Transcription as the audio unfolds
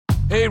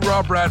Hey,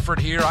 Rob Bradford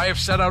here. I have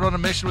set out on a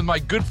mission with my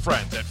good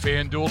friends at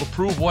FanDuel to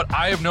prove what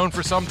I have known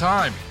for some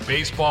time.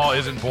 Baseball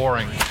isn't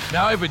boring.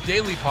 Now I have a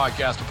daily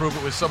podcast to prove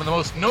it with some of the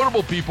most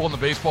notable people in the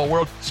baseball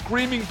world,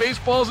 screaming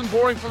baseball isn't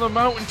boring from the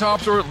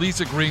mountaintops, or at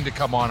least agreeing to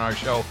come on our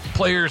show.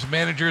 Players,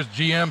 managers,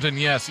 GMs, and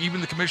yes, even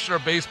the commissioner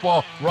of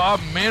baseball, Rob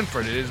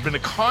Manfred. It has been a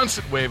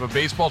constant wave of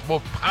baseball's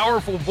most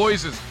powerful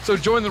voices. So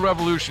join the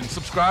revolution.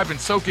 Subscribe and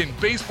soak in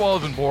Baseball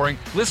Isn't Boring.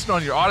 Listen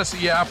on your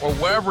Odyssey app or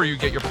wherever you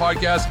get your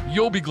podcasts.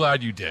 You'll be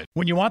glad you did.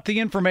 When you want the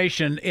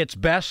information, it's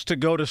best to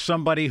go to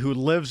somebody who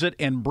lives it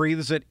and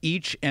breathes it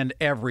each and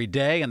every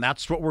day, and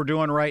that's what we're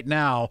doing right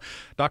now.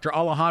 Dr.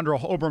 Alejandro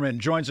Oberman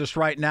joins us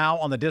right now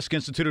on the Disc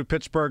Institute of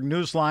Pittsburgh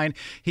Newsline.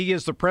 He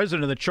is the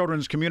president of the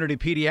Children's Community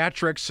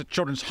Pediatrics at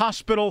Children's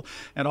Hospital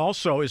and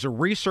also is a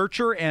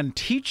researcher and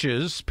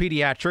teaches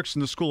pediatrics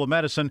in the School of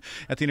Medicine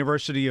at the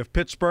University of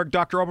Pittsburgh.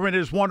 Dr. Oberman, it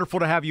is wonderful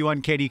to have you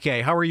on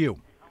KDK. How are you?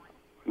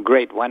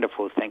 Great,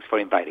 wonderful. Thanks for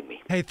inviting me.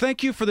 Hey,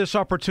 thank you for this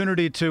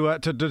opportunity to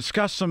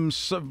discuss some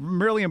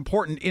really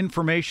important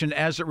information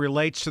as it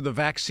relates to the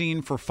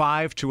vaccine for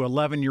 5 to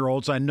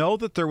 11-year-olds. I know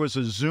that there was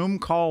a Zoom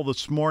call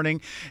this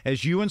morning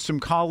as you and some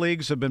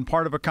colleagues have been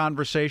part of a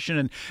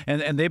conversation,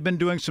 and they've been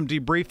doing some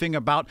debriefing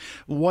about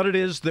what it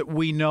is that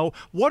we know.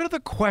 What are the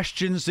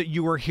questions that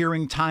you are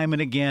hearing time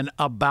and again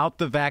about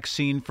the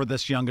vaccine for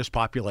this youngest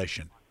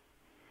population?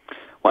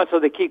 Well,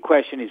 so the key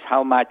question is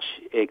how much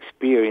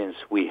experience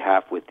we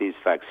have with this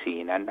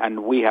vaccine.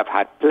 And we have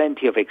had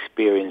plenty of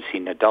experience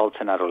in adults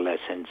and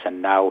adolescents,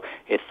 and now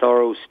a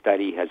thorough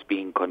study has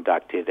been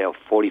conducted of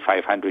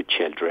 4,500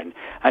 children,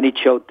 and it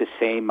showed the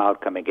same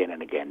outcome again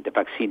and again. The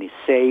vaccine is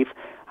safe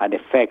and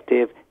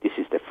effective. This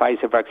is the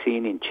Pfizer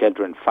vaccine in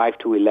children 5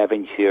 to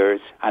 11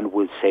 years and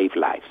will save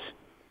lives.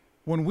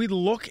 When we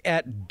look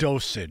at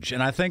dosage,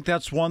 and I think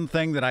that's one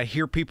thing that I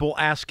hear people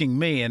asking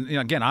me, and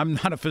again, I'm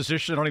not a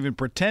physician, I don't even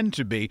pretend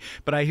to be,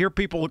 but I hear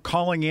people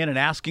calling in and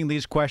asking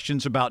these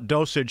questions about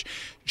dosage.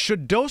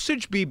 Should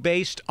dosage be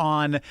based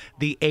on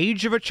the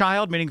age of a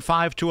child, meaning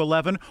 5 to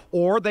 11,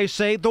 or they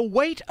say the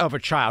weight of a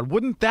child?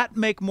 Wouldn't that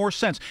make more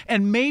sense?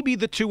 And maybe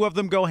the two of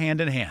them go hand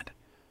in hand.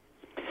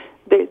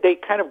 They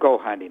kind of go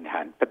hand in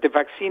hand, but the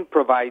vaccine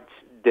provides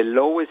the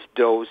lowest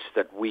dose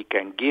that we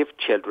can give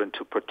children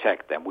to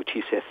protect them, which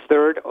is a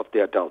third of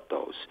the adult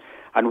dose,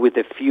 and with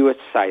the fewest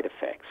side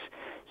effects.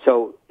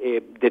 So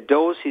the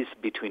dose is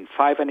between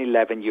 5 and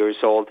 11 years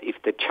old. If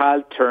the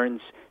child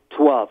turns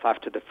 12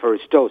 after the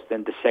first dose,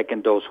 then the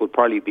second dose will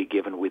probably be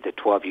given with the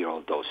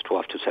 12-year-old dose,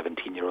 12 to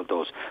 17-year-old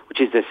dose, which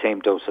is the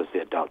same dose as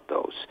the adult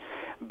dose.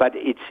 But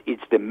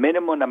it's the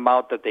minimum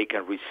amount that they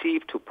can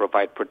receive to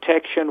provide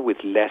protection with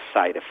less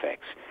side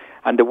effects.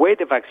 And the way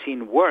the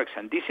vaccine works,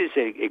 and this is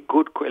a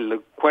good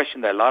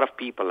question that a lot of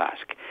people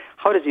ask,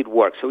 how does it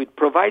work? So it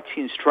provides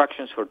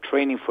instructions for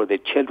training for the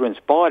children's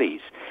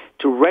bodies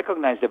to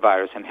recognize the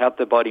virus and help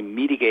the body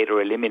mitigate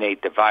or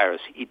eliminate the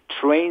virus. It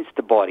trains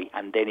the body,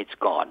 and then it's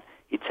gone.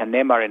 It's an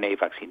mRNA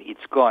vaccine.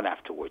 It's gone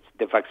afterwards.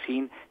 The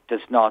vaccine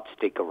does not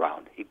stick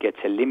around. It gets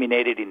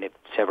eliminated in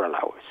several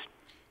hours.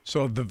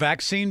 So the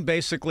vaccine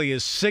basically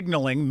is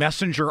signaling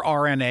messenger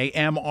RNA,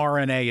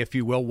 mRNA, if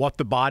you will, what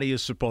the body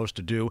is supposed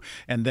to do,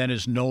 and then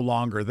is no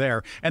longer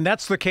there. And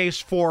that's the case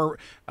for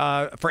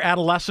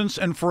adolescents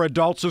and for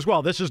adults as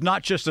well. This is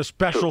not just a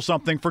special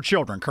something for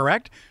children,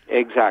 correct?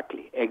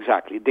 Exactly.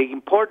 The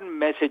important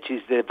message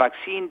is the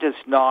vaccine does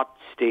not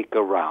stick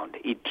around.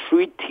 It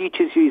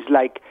teaches you, it's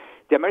like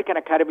the American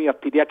Academy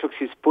of Pediatrics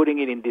is putting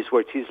it in these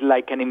words, it's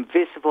like an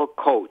invisible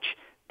coach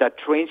that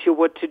trains you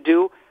what to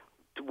do.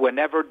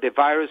 Whenever the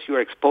virus, you're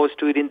exposed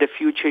to it in the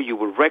future, you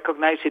will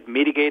recognize it,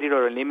 mitigate it,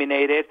 or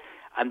eliminate it,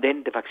 and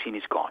then the vaccine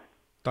is gone.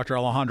 Dr.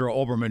 Alejandro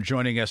Oberman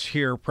joining us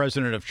here,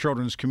 president of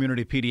Children's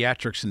Community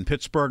Pediatrics in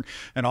Pittsburgh,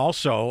 and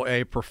also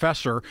a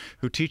professor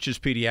who teaches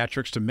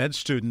pediatrics to med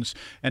students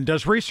and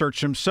does research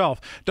himself.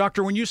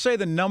 Doctor, when you say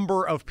the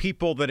number of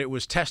people that it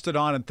was tested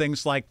on and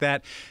things like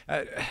that,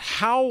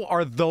 how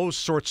are those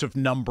sorts of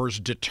numbers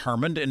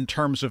determined in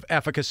terms of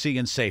efficacy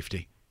and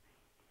safety?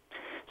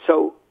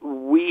 So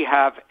we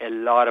have a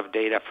lot of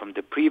data from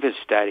the previous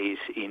studies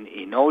in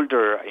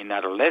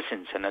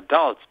adolescents and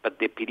adults, but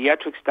the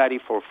pediatric study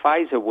for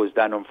Pfizer was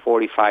done on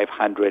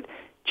 4,500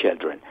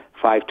 children,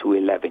 5 to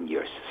 11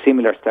 years.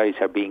 Similar studies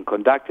are being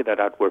conducted at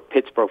our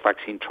Pittsburgh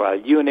Vaccine Trial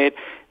Unit.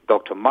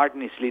 Dr.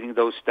 Martin is leading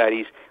those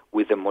studies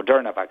with the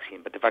Moderna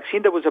vaccine. But the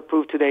vaccine that was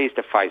approved today is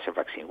the Pfizer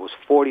vaccine. It was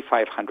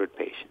 4,500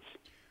 patients.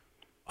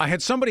 I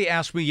had somebody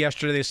ask me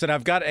yesterday, they said,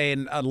 I've got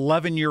an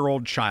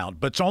 11-year-old child,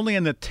 but it's only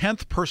in the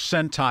 10th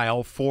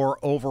percentile for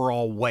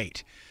overall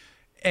weight.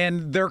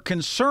 And their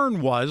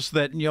concern was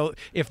that,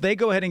 if they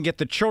go ahead and get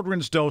the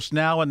children's dose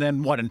now and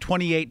then, in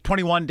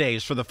 21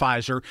 days for the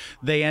Pfizer,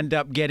 they end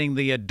up getting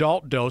the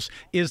adult dose,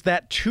 is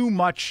that too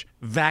much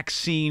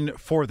vaccine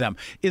for them?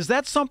 Is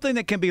that something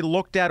that can be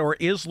looked at or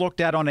is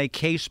looked at on a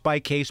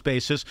case-by-case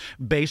basis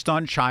based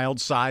on child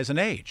size and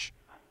age?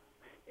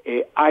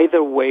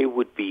 Either way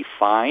would be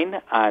fine,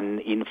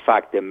 and in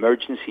fact, the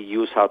emergency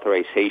use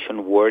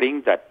authorization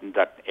wording that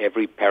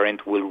every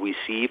parent will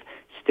receive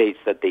states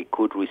that they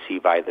could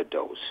receive either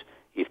dose.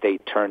 if they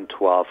turn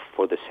 12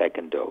 for the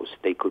second dose.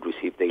 They could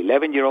receive the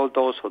 11-year-old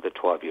dose or the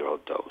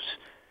 12-year-old dose.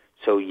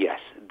 So yes,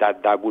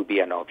 that would be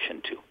an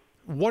option too.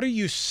 What are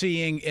you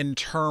seeing in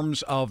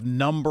terms of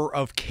number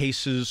of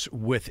cases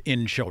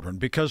within children?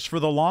 Because for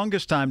the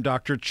longest time,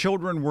 doctor,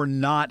 children were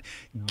not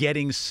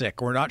getting sick.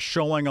 We're not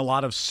showing a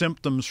lot of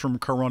symptoms from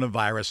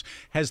coronavirus.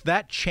 Has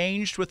that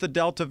changed with the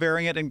Delta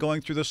variant and going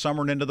through the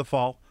summer and into the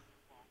fall?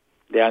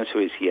 The answer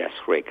is yes,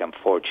 Rick,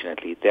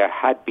 unfortunately. There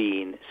had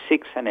been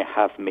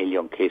 6.5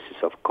 million cases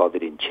of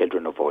COVID in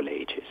children of all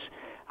ages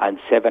and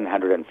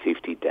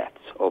 750 deaths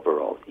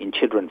overall. In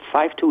children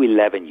 5 to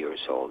 11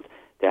 years old,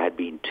 there had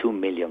been 2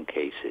 million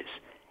cases.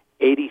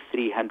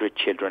 8,300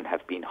 children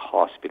have been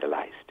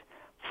hospitalized.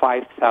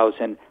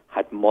 5,000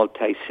 had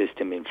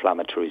multi-system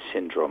inflammatory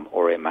syndrome,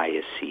 or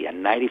MIS-C,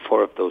 and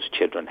 94 of those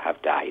children have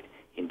died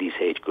in this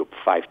age group,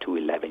 5 to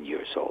 11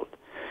 years old.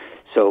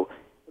 So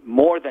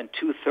more than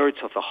two-thirds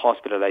of the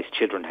hospitalized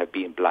children have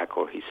been Black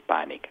or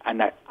Hispanic.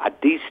 And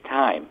at this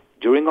time,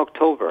 during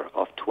October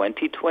of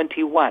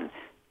 2021,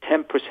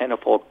 10% of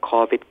all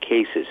COVID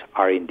cases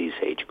are in this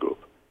age group.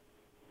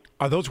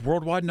 Are those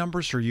worldwide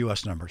numbers or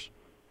U.S. numbers?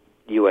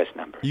 U.S.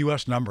 numbers.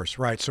 U.S. numbers,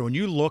 right. So when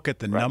you look at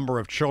the number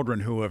of children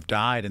who have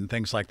died and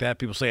things like that,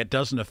 people say it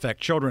doesn't affect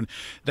children.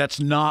 That's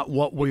not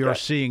what we are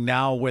seeing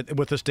now with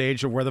the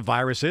stage of where the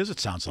virus is, it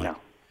sounds like.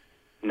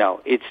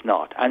 No, it's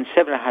not. And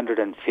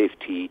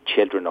 750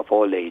 children of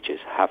all ages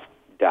have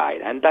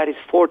died. And that is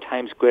 4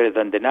 times greater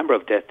than the number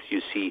of deaths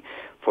you see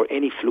for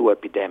any flu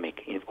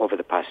epidemic over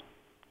the past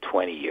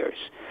 20 years.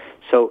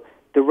 So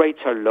the rates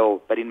are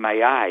low, but in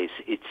my eyes,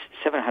 it's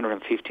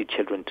 750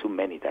 children too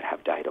many that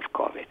have died of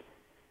COVID.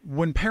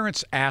 When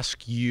parents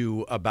ask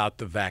you about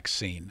the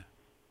vaccine,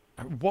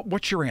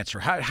 what's your answer?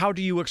 How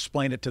do you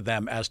explain it to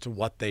them as to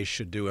what they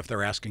should do if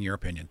they're asking your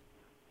opinion?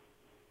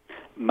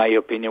 My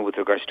opinion with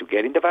regards to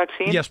getting the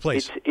vaccine? Yes,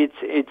 please.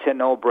 It's a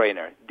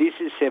no-brainer. This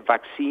is a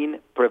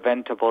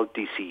vaccine-preventable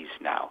disease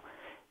now.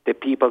 The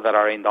people that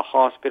are in the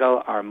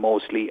hospital are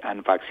mostly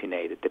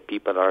unvaccinated. The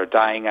people that are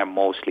dying are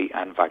mostly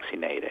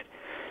unvaccinated.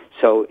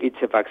 So it's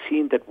a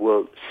vaccine that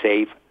will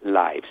save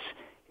lives.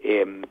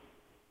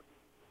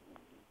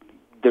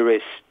 There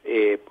is,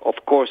 of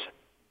course,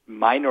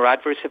 minor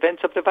adverse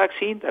events of the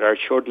vaccine that are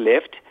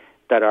short-lived,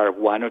 that are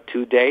 1 or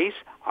 2 days,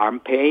 arm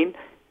pain,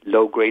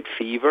 low-grade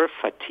fever,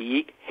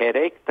 fatigue,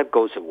 headache, that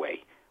goes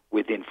away.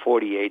 Within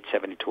 48,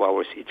 72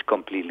 hours, it's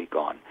completely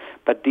gone.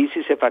 But this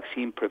is a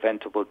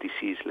vaccine-preventable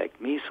disease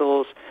like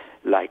measles,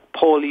 like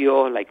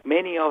polio, like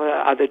many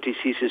other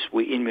diseases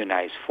we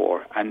immunize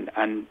for. And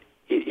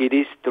it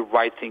is the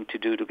right thing to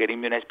do to get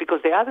immunized,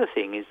 because the other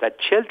thing is that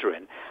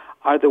children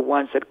are the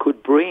ones that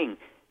could bring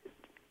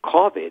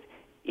COVID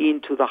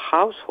into the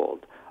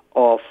household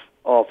of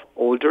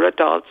older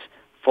adults,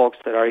 folks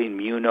that are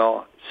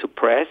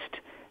immunosuppressed,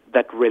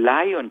 that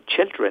rely on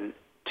children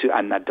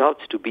and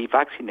adults to be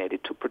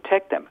vaccinated to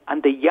protect them,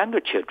 and the younger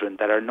children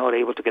that are not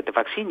able to get the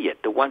vaccine yet,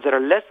 the ones that are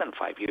less than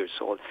 5 years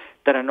old,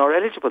 that are not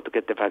eligible to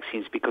get the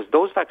vaccines, because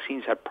those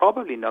vaccines are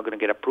probably not going to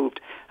get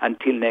approved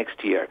until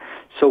next year.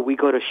 So we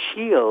got to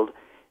shield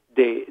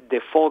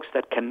the folks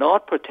that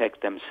cannot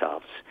protect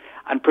themselves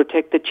and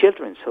protect the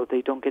children so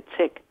they don't get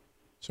sick.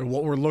 So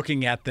what we're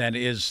looking at then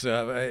is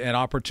an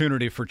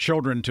opportunity for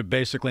children to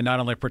basically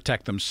not only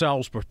protect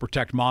themselves, but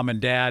protect mom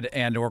and dad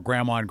and or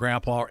grandma and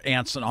grandpa, or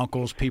aunts and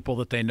uncles, people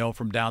that they know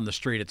from down the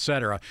street, et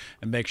cetera,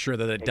 and make sure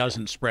that it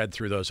doesn't spread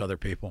through those other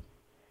people.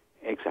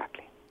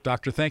 Exactly.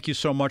 Doctor, thank you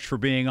so much for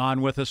being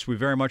on with us. We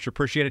very much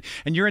appreciate it.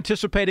 And you're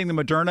anticipating the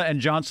Moderna and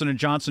Johnson &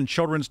 Johnson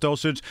children's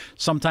dosage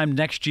sometime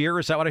next year?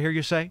 Is that what I hear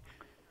you say?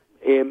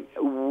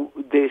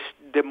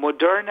 The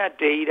Moderna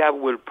data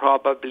will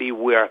probably,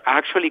 we're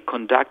actually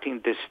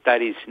conducting the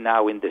studies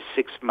now in the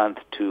 6 month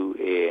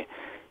to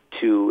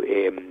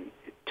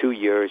 2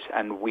 years,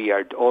 and we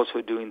are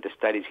also doing the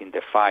studies in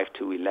the 5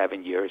 to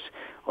 11 years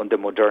on the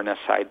Moderna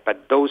side.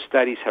 But those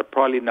studies are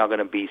probably not going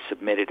to be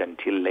submitted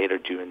until later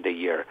during the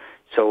year.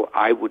 So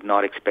I would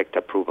not expect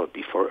approval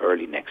before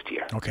early next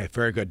year. Okay,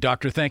 very good.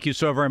 Doctor, thank you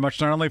so very much,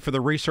 not only for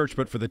the research,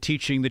 but for the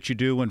teaching that you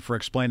do and for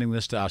explaining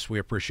this to us. We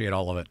appreciate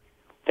all of it.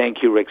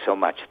 Thank you, Rick, so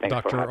much. Thanks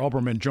Dr.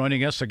 Oberman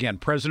joining us, again,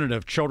 president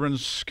of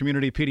Children's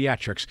Community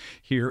Pediatrics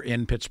here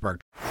in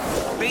Pittsburgh.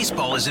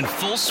 Baseball is in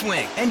full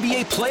swing.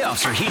 NBA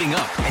playoffs are heating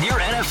up, and your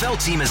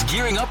NFL team is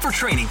gearing up for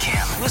training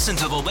camp. Listen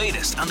to the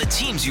latest on the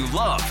teams you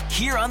love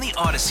here on the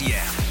Odyssey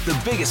app. The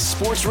biggest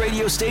sports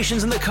radio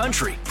stations in the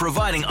country,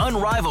 providing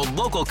unrivaled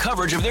local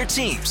coverage of their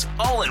teams,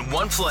 all in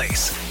one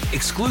place.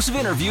 Exclusive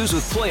interviews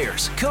with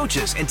players,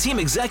 coaches, and team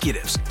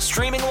executives,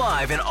 streaming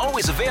live and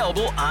always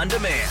available on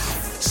demand.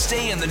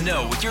 Stay in the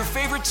know with your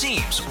favorite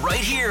teams right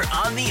here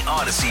on the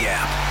Odyssey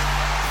app.